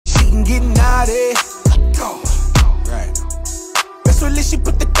can get naughty. Go. Right. Best release, she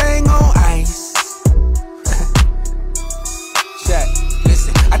put the thing on ice. Check.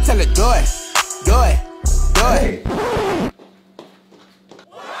 Listen, I tell her, do it. Do it. Do it.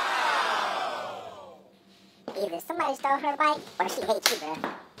 Either somebody stole her bike or she hates you, bro.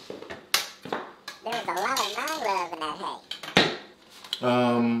 There's a lot of non-love in that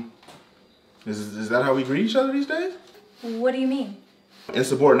hay. Is that how we greet each other these days? What do you mean?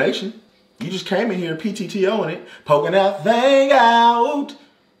 Insubordination. You just came in here PTTOing it, poking that thing out,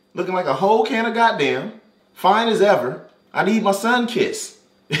 looking like a whole can of goddamn, fine as ever. I need my son kiss.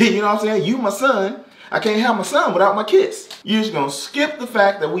 You know what I'm saying? You my son. I can't have my son without my kiss. You're just gonna skip the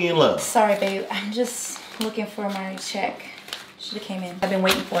fact that we in love. Sorry, babe. I'm just looking for my check. Should've came in. I've been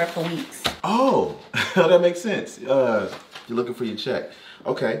waiting for it for weeks. Oh, that makes sense. You're looking for your check.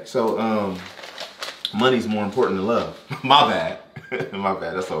 Okay, so money's more important than love. My bad. My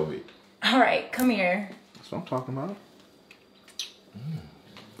bad, that's all me. All right, come here. That's what I'm talking about.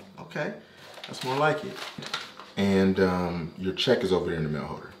 Okay, that's more like it. And your check is over there in the mail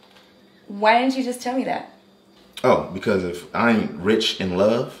holder. Why didn't you just tell me that? Oh, because if I ain't rich in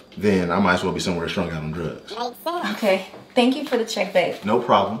love, then I might as well be somewhere strung out on drugs. Makes sense. Okay, thank you for the check, babe. No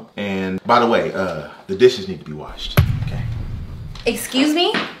problem. And by the way, the dishes need to be washed. Okay. Excuse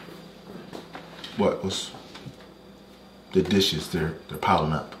me? What's the dishes? They're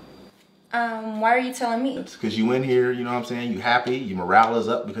piling up. Why are you telling me? It's because you in here, you know what I'm saying? You happy, your morale is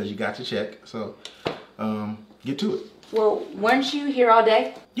up because you got your check. So, get to it. Well, weren't you here all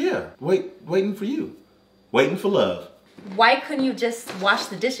day? Yeah, waiting for you. Waiting for love. Why couldn't you just wash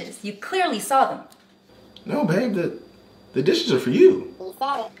the dishes? You clearly saw them. No, babe, the dishes are for you. He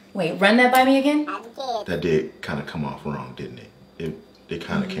said it. Wait, run that by me again? As a kid. That did kind of come off wrong, didn't it? It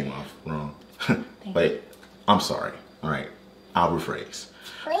kind of came off wrong. Wait, I'm sorry. All right, I'll rephrase.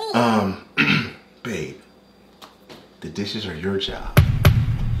 Please. Babe, the dishes are your job.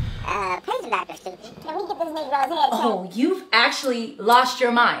 Prison doctor, stupid. Can we get this Negro's head checked? Oh, you've actually lost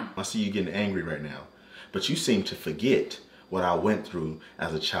your mind. I see you getting angry right now, but you seem to forget what I went through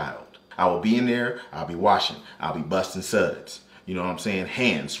as a child. I will be in there, I'll be washing, I'll be busting suds. You know what I'm saying?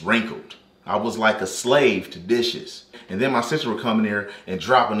 Hands wrinkled. I was like a slave to dishes. And then my sister would come in there and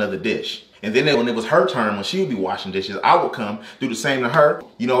drop another dish. And then when it was her turn, when she would be washing dishes, I would come, do the same to her.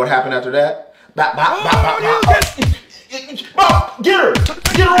 You know what happened after that? Bop, bop, bop, bop, bop. Bop, get her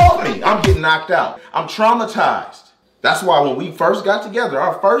off me. I'm getting knocked out. I'm traumatized. That's why when we first got together,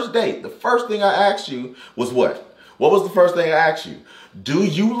 our first date, the first thing I asked you was what? What was the first thing I asked you? Do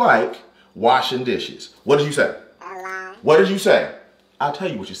you like washing dishes? What did you say? A lie. What did you say? I'll tell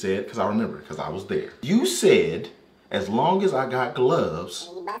you what you said because I remember it because I was there. You said, as long as I got gloves,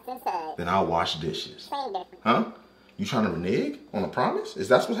 You busting suds. then I'll wash dishes. Same difference. Huh? You trying to renege on a promise? Is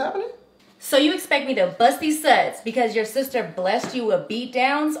that what's happening? So you expect me to bust these suds because your sister blessed you with beat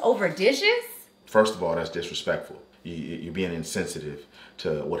downs over dishes? First of all, that's disrespectful. You're being insensitive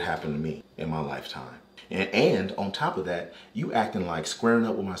to what happened to me in my lifetime. And on top of that, you acting like squaring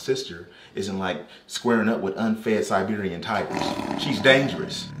up with my sister isn't like squaring up with unfed Siberian tigers. She's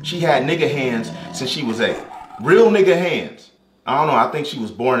dangerous. She had nigga hands since she was 8. Real nigga hands. I don't know, I think she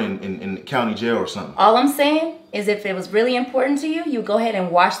was born in county jail or something. All I'm saying is if it was really important to you, you go ahead and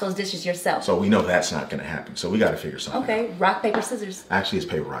wash those dishes yourself. So we know that's not gonna happen. So we gotta figure something out. Okay, rock, paper, scissors. Actually, it's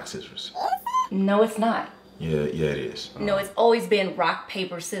paper, rock, scissors. No, it's not. Yeah, it is. No, it's always been rock,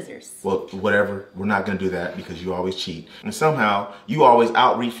 paper, scissors. Well, whatever. We're not gonna do that because you always cheat. And somehow, you always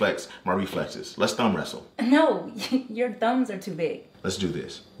out-reflex my reflexes. Let's thumb wrestle. No, your thumbs are too big. Let's do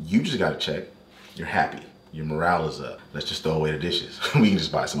this. You just got a check. You're happy. Your morale is up. Let's just throw away the dishes. We can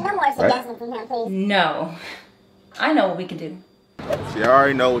just buy some No more, more right? suggestions from him, please. No. I know what we can do. See, I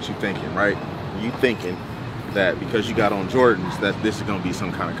already know what you're thinking, right? You thinking that because you got on Jordans that this is gonna be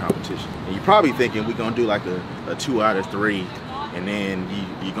some kind of competition. And you're probably thinking we're gonna do like a 2 out of 3 and then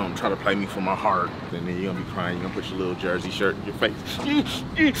you're gonna try to play me for my heart and then you're gonna be crying, you're gonna put your little jersey shirt in your face.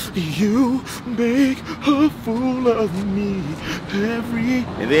 You make a fool of me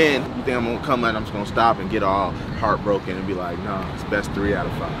and then you think I'm gonna come out and I'm just gonna stop and get all heartbroken and be like, no, it's best 3 out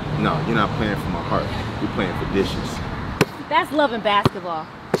of 5. No, you're not playing for my heart, you're playing for dishes. That's loving basketball.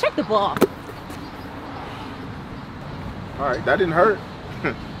 Check the ball. All right, that didn't hurt.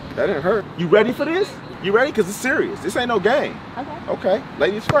 That didn't hurt. You ready for this? You ready? Because it's serious. This ain't no game. Okay. Okay,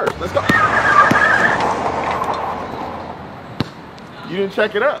 ladies first. Let's go. You didn't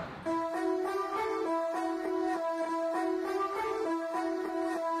check it up.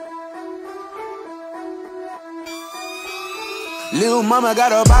 Lil' mama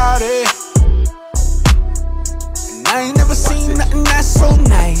got a body, and I ain't never seen nothing that's so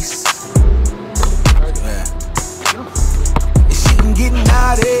nice.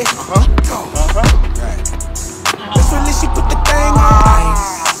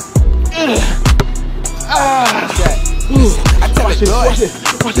 it.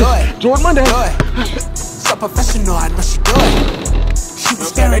 Do it. Jordan Monday. Do it. So professional, I know she do it. She was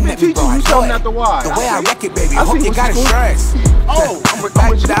staring at me, bro. I do it. The way I wreck it, baby. Hope you got insurance. Oh, I'm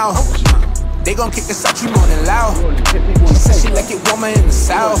back down. They gon' kick us out, you more than loud. She said she like it warmer in the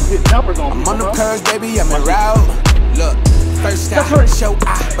south. I'm on the curves, baby, I'm en route. Look, first I show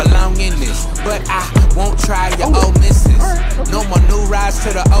I belong in this, but I won't try your old misses. No more new rides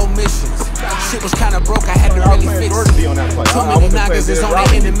to the old missions. Shit was kinda broke, I had to really fix it. Too many knockers is on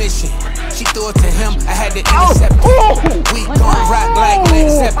the intermission. She threw it to him, I had to intercept it. We gon' rock like Led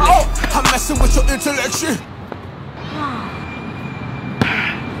Zeppelin. I'm messing with your intellection.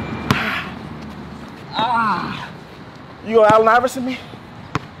 You gonna Allen Iverson me?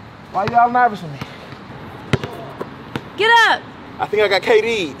 Why you Allen Iverson me? Get up! I think I got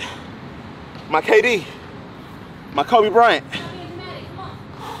KD. My KD. My Kobe Bryant. It's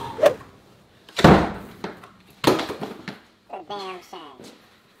a damn shame.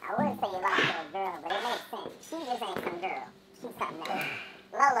 I would say you lost to a girl, but it makes sense. She just ain't some girl. She's something else.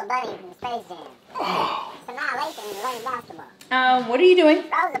 Lola Bunny from Space Jam. It's annihilation and learning basketball. What are you doing?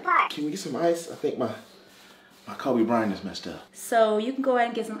 Rosa Parks. Can we get some ice? I think my Kobe Bryant is messed up. So you can go ahead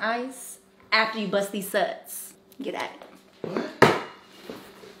and get some ice after you bust these suds. Get at it. What?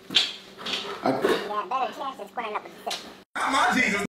 You got better chances squaring up with the system. My Jesus.